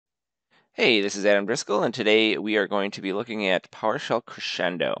Hey, this is Adam Driscoll, and today we are going to be looking at PowerShell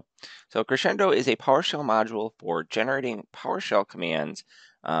Crescendo. So Crescendo is a PowerShell module for generating PowerShell commands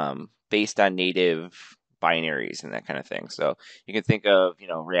based on native binaries and that kind of thing. So you can think of,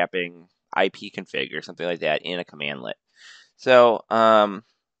 wrapping ipconfig or something like that in a commandlet. So what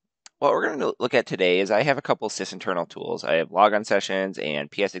we're going to look at today is I have a couple sysinternal tools. I have Logon Sessions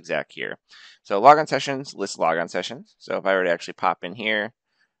and PsExec here. So Logon Sessions lists Logon Sessions. So if I were to actually pop in here,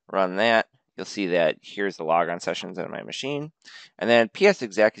 run that, you'll see that here's the logon sessions on my machine. And then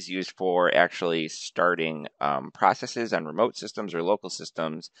PsExec is used for actually starting processes on remote systems or local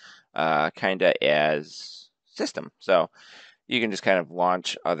systems kind of as system. So you can just kind of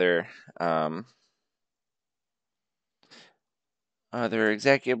launch other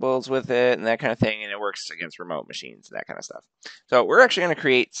executables with it and that kind of thing, and it works against remote machines and that kind of stuff. So we're actually going to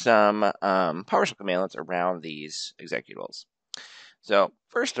create some PowerShell cmdlets around these executables. So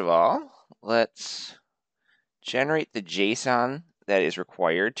first of all, let's generate the JSON that is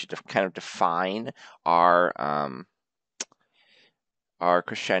required to kind of define our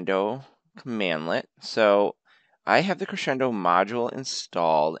Crescendo commandlet. So I have the Crescendo module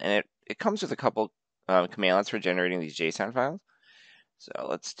installed, and it comes with a couple commandlets for generating these JSON files. So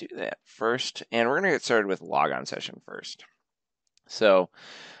let's do that first, and we're going to get started with Logon Session first. So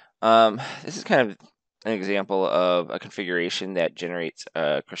this is kind of an example of a configuration that generates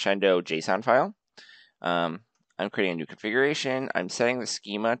a Crescendo JSON file. I'm creating a new configuration. I'm setting the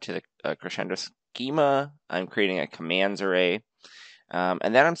schema to the Crescendo schema. I'm creating a commands array.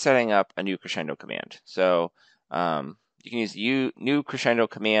 And then I'm setting up a new Crescendo command. So you can use new Crescendo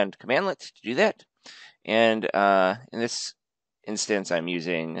commandlet to do that. And in this instance, I'm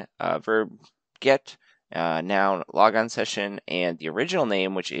using verb get, noun logon session, and the original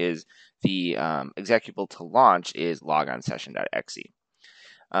name, which is the executable to launch, is logon session.exe.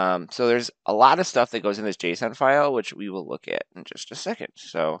 So there's a lot of stuff that goes in this JSON file, which we will look at in just a second.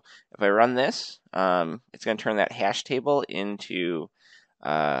 So if I run this, it's going to turn that hash table into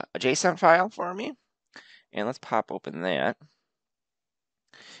a JSON file for me. And let's pop open that.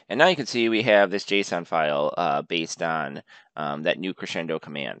 And now you can see we have this JSON file based on that new Crescendo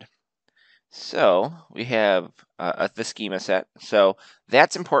command. So we have the schema set. So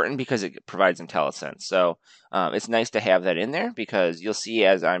that's important because it provides IntelliSense. So it's nice to have that in there because you'll see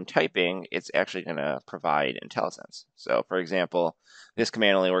as I'm typing, it's actually going to provide IntelliSense. So for example, this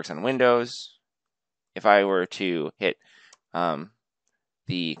command only works on Windows. If I were to hit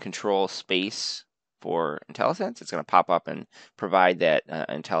the control space for IntelliSense, it's going to pop up and provide that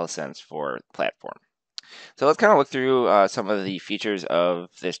IntelliSense for platform. So let's kind of look through some of the features of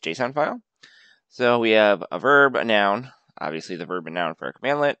this JSON file. So we have a verb, a noun, obviously the verb and noun for our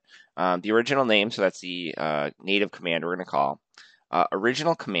commandlet, the original name, so that's the native command we're going to call.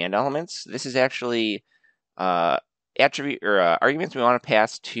 Original command elements, this is actually attribute or arguments we want to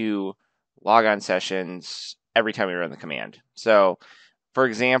pass to logon sessions every time we run the command. So for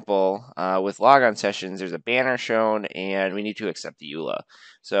example, with logon sessions, there's a banner shown and we need to accept the EULA.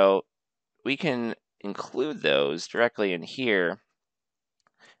 So we can include those directly in here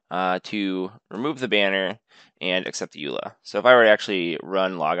to remove the banner and accept the EULA. So if I were to actually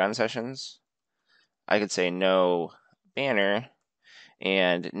run logon sessions, I could say no banner,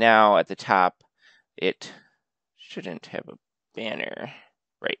 and now at the top, it shouldn't have a banner.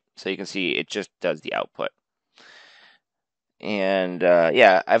 Right, so you can see it just does the output. And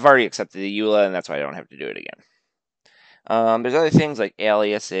yeah, I've already accepted the EULA, and that's why I don't have to do it again. There's other things like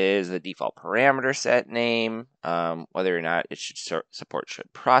aliases, the default parameter set name, whether or not it should support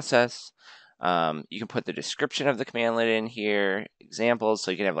should process. You can put the description of the commandlet in here, examples,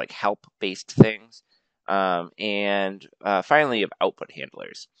 so you can have like help-based things. And finally, you have output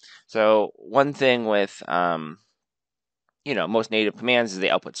handlers. So one thing with most native commands is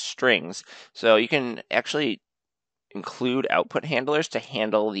they output strings. So you can actually include output handlers to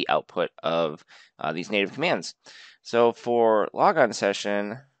handle the output of these native commands. So for logon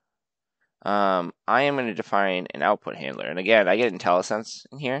session, I am going to define an output handler. And again, I get IntelliSense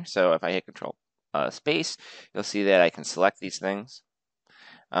in here. So if I hit Control space, you'll see that I can select these things.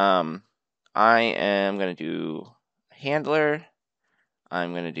 I am going to do handler.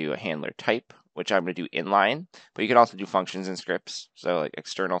 I'm going to do a handler type, which I'm going to do inline. But you can also do functions and scripts, so like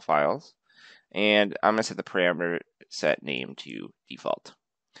external files. And I'm going to set the parameter set name to default.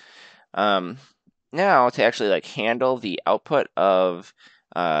 Now to actually like handle the output of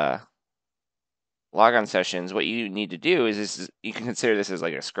logon sessions, what you need to do is you can consider this as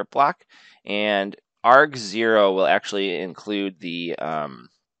like a script block, and arg0 will actually include the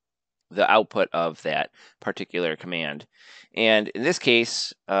output of that particular command. And in this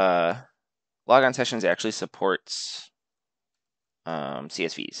case, Logon Sessions actually supports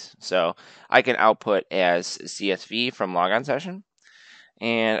CSVs. So I can output as CSV from Logon Session.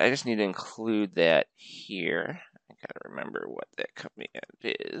 And I just need to include that here. I gotta remember what that command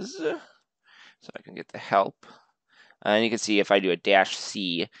is so I can get the help. And you can see if I do a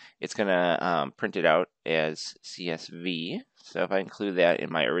 -C, it's gonna print it out as CSV. So if I include that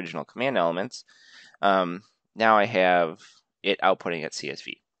in my original command elements, now I have it outputting at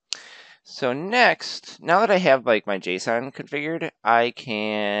CSV. So next, now that I have like my JSON configured, I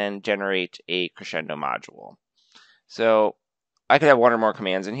can generate a Crescendo module. So I could have one or more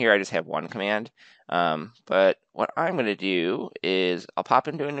commands in here. I just have one command. But what I'm going to do is I'll pop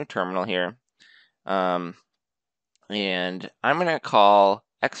into a new terminal here. And I'm going to call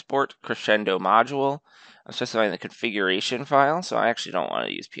export Crescendo module. I'm specifying the configuration file, so I actually don't want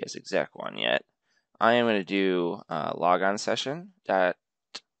to use psexec one yet. I am going to do logon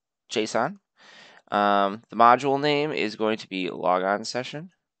session.json. The module name is going to be logon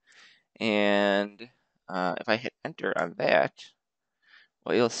session. And if I hit enter on that,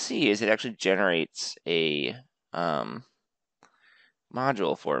 what you'll see is it actually generates a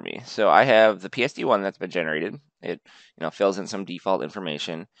module for me. So I have the PSD1 that's been generated. It fills in some default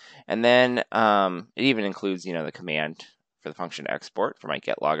information, and then it even includes the command for the function export for my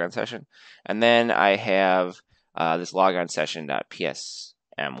get logon session, and then I have this logon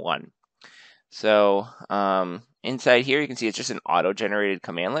session.psm1. So inside here you can see it's just an auto-generated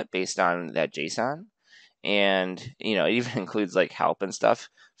commandlet based on that JSON. And it even includes like help and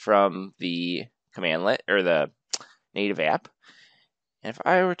stuff from the commandlet or the native app. And if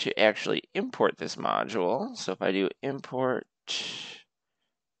I were to actually import this module, so if I do import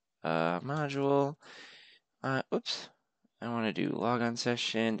module, oops, I want to do logon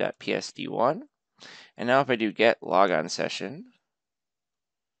session.psd1. And now if I do get logon session,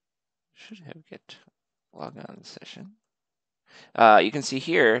 should have get logon session. You can see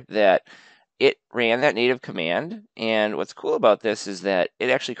here that it ran that native command, and what's cool about this is that it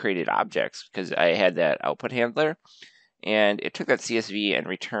actually created objects because I had that output handler, and it took that CSV and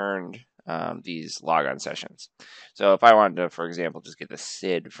returned these logon sessions. So if I wanted to, for example, just get the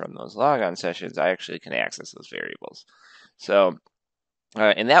SID from those logon sessions, I actually can access those variables. So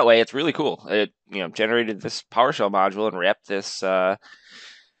in that way, it's really cool. It generated this PowerShell module and wrapped this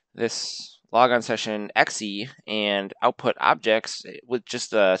this logon session exe and output objects with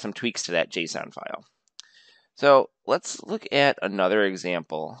just some tweaks to that JSON file. So let's look at another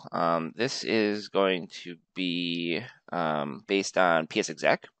example. This is going to be based on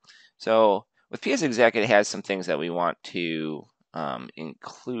psexec. So with psexec, it has some things that we want to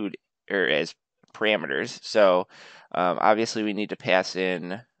include as parameters. So obviously we need to pass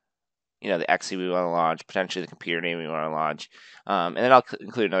in the exe we want to launch, potentially the computer name we want to launch, and then I'll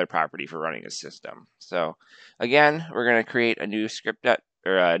include another property for running a system. So again, we're going to create a new script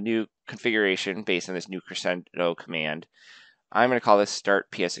or a new configuration based on this new Crescendo command. I'm going to call this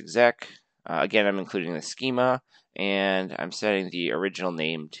start psexec. Again, I'm including the schema, and I'm setting the original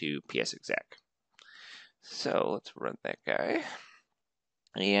name to psexec. So let's run that guy.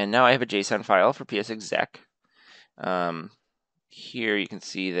 And now I have a JSON file for psexec. Here you can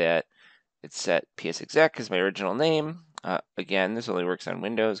see that it's set psexec as my original name. Again, this only works on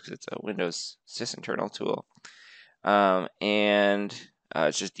Windows because it's a Windows sysinternal tool. And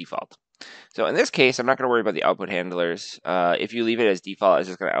it's just default. So in this case, I'm not going to worry about the output handlers. If you leave it as default, it's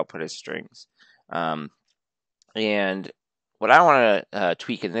just going to output as strings. And what I want to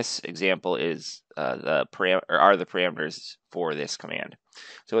tweak in this example is the parameters for this command.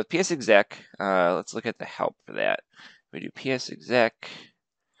 So with psexec, let's look at the help for that. We do psexec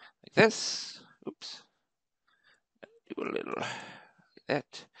like this. Oops. Do a little like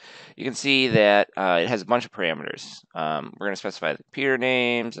that. You can see that it has a bunch of parameters. We're going to specify the computer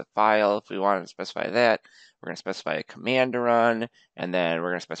names, a file if we want to specify that. We're going to specify a command to run, and then we're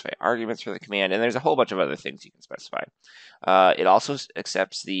going to specify arguments for the command, and there's a whole bunch of other things you can specify. It also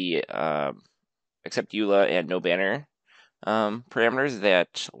accepts the accept EULA and no banner parameters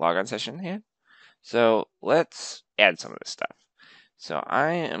that logon session had. So let's add some of this stuff. So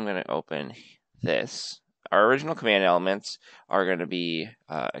I am going to open this. Our original command elements are going to be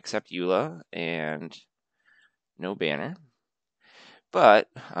accept EULA and no banner. But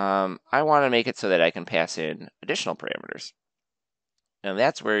I want to make it so that I can pass in additional parameters. And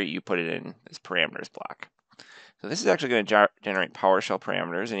that's where you put it in this parameters block. So this is actually going to generate PowerShell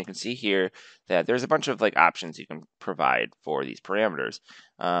parameters, and you can see here that there's a bunch of options you can provide for these parameters.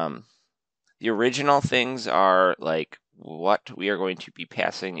 The original things are like what we are going to be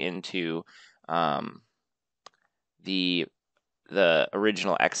passing into the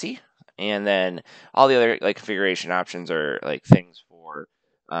original exe, And then all the other like configuration options are like things for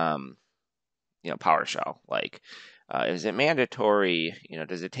PowerShell, like is it mandatory?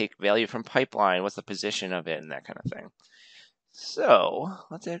 Does it take value from pipeline? What's the position of it, and that kind of thing. So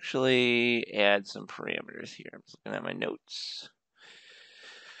let's actually add some parameters here. I'm just looking at my notes.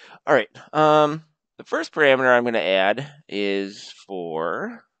 All right. The first parameter I'm going to add is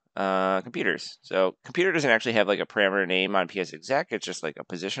for computers. So computer doesn't actually have like a parameter name on PSExec. It's just like a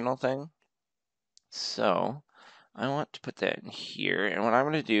positional thing. So I want to put that in here. And what I'm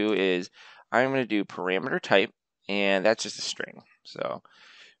going to do is I'm going to do parameter type, and that's just a string. So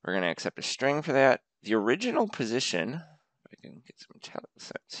we're going to accept a string for that. The original position, if I can get some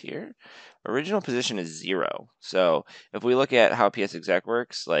ItalicsSets here, original position is 0. So if we look at how PSExec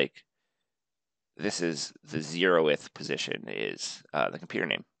works, like this is the 0th position is the computer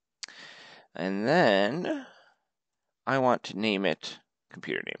name. And then I want to name it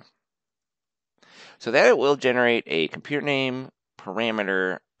computer name. So that it will generate a computer name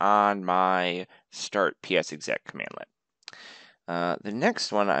parameter on my start PSExec commandlet. The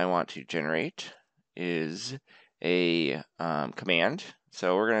next one I want to generate is a command.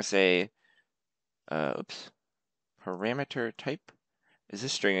 So we're going to say, parameter type is a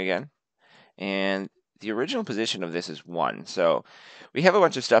string again. And the original position of this is 1. So we have a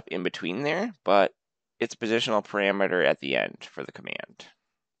bunch of stuff in between there, but it's a positional parameter at the end for the command.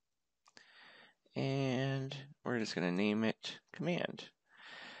 And we're just going to name it command.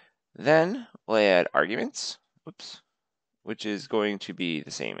 Then we'll add arguments, which is going to be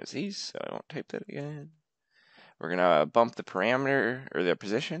the same as these, so I won't type that again. We're going to bump the parameter, or the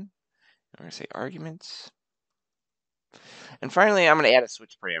position. We're going to say arguments. And finally, I'm going to add a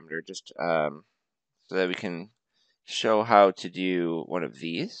switch parameter, just so that we can show how to do one of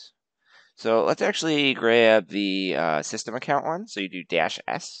these. So let's actually grab the system account one. So you do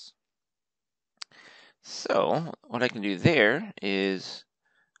 -s. So what I can do there is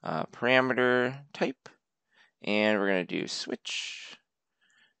parameter type, and we're going to do switch.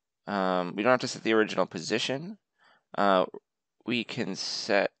 We don't have to set the original position. We can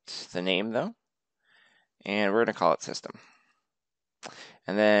set the name though, and we're going to call it system.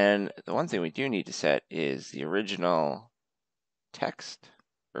 And then the one thing we do need to set is the original text,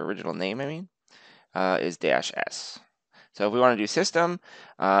 or original name, I mean, is -s. So if we want to do system,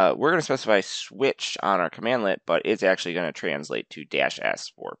 we're going to specify switch on our commandlet, but it's actually going to translate to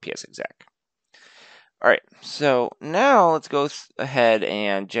 -s for PSExec. All right, so now let's go ahead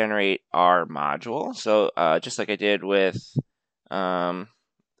and generate our module. So just like I did with the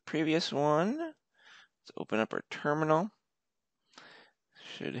previous one, let's open up our terminal.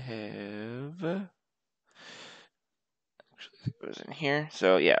 Should have, actually I think it was in here.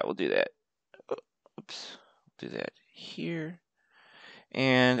 So yeah, we'll do that. Oops, do that here.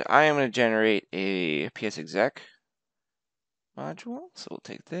 And I am going to generate a PSExec module. So we'll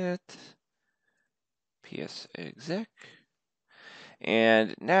take that, PSExec.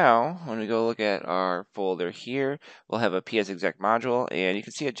 And now, when we go look at our folder here, we'll have a PSExec module, and you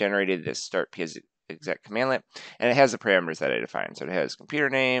can see it generated this start PSExec commandlet, and it has the parameters that I defined. So it has computer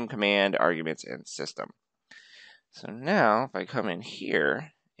name, command, arguments, and system. So now, if I come in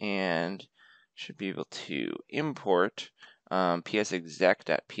here, and should be able to import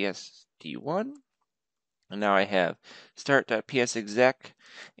psexec.psd1, and now I have start.psexec,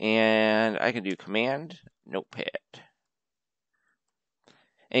 and I can do command notepad.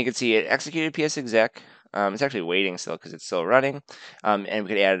 And you can see it executed PSExec. It's actually waiting still because it's still running. And we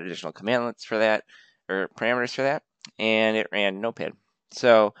could add additional commandlets for that, or parameters for that. And it ran Notepad.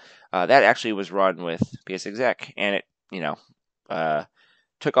 So that actually was run with PSExec. And it,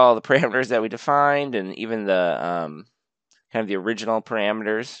 took all the parameters that we defined, and even the kind of the original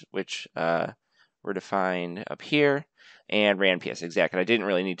parameters, which were defined up here, and ran PSExec. And I didn't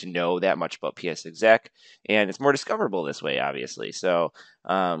really need to know that much about PSExec, and it's more discoverable this way, obviously. So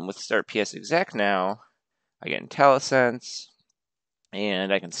with start PSExec now, I get IntelliSense,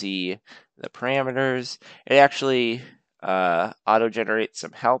 and I can see the parameters. It actually auto-generates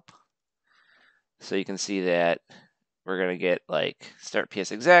some help. So you can see that we're going to get like start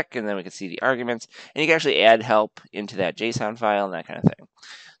PSExec, and then we can see the arguments, and you can actually add help into that JSON file and that kind of thing.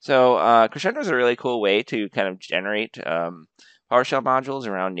 So Crescendo is a really cool way to kind of generate PowerShell modules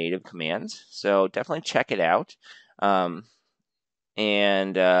around native commands. So definitely check it out.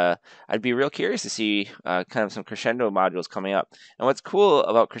 And I'd be real curious to see kind of some Crescendo modules coming up. And what's cool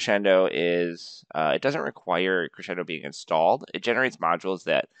about Crescendo is it doesn't require Crescendo being installed. It generates modules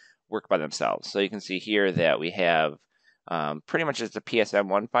that work by themselves. So you can see here that we have pretty much just a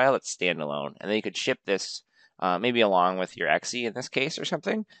PSM1 file that's standalone. And then you could ship this maybe along with your exe in this case or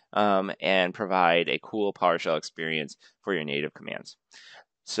something, and provide a cool PowerShell experience for your native commands.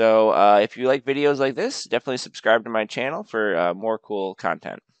 So if you like videos like this, definitely subscribe to my channel for more cool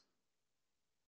content.